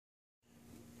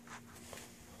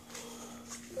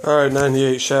Alright,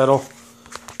 98shadow.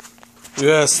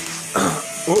 You asked.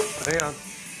 Oh, hang on.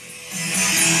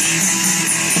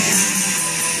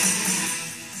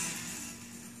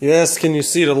 You asked, can you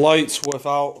see the lights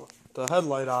without the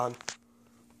headlight on?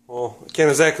 Well, I can't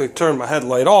exactly turn my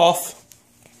headlight off.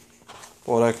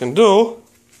 What I can do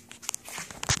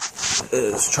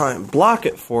is try and block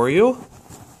it for you.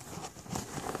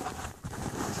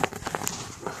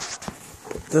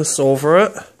 Put this over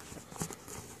it.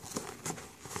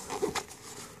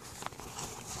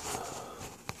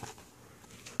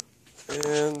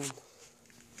 And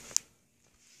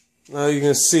now you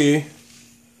can see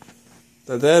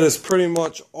that is pretty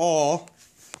much all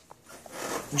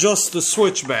just the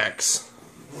switchbacks.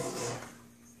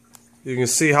 You can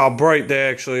see how bright they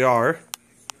actually are.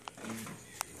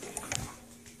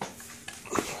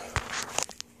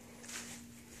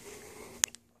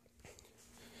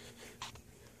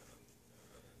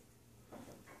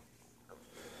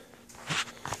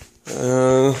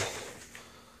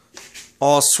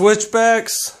 All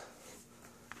switchbacks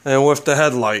and with the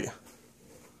headlight.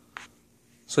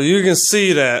 So you can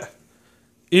see that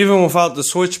even without the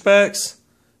switchbacks,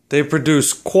 they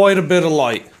produce quite a bit of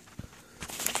light.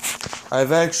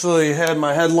 I've actually had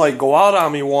my headlight go out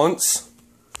on me once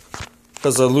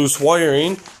because of loose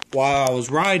wiring while I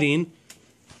was riding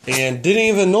and didn't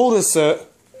even notice it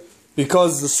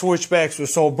because the switchbacks were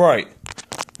so bright.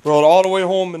 Rode all the way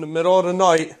home in the middle of the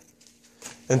night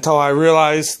until I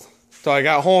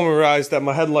got home and realized that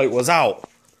my headlight was out.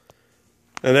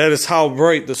 And that is how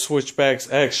bright the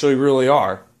switchbacks actually really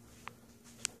are.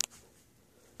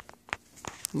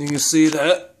 You can see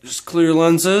that, just clear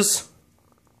lenses,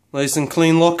 nice and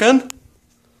clean looking.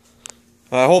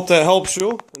 I hope that helps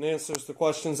you and answers the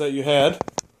questions that you had.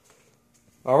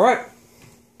 Alright.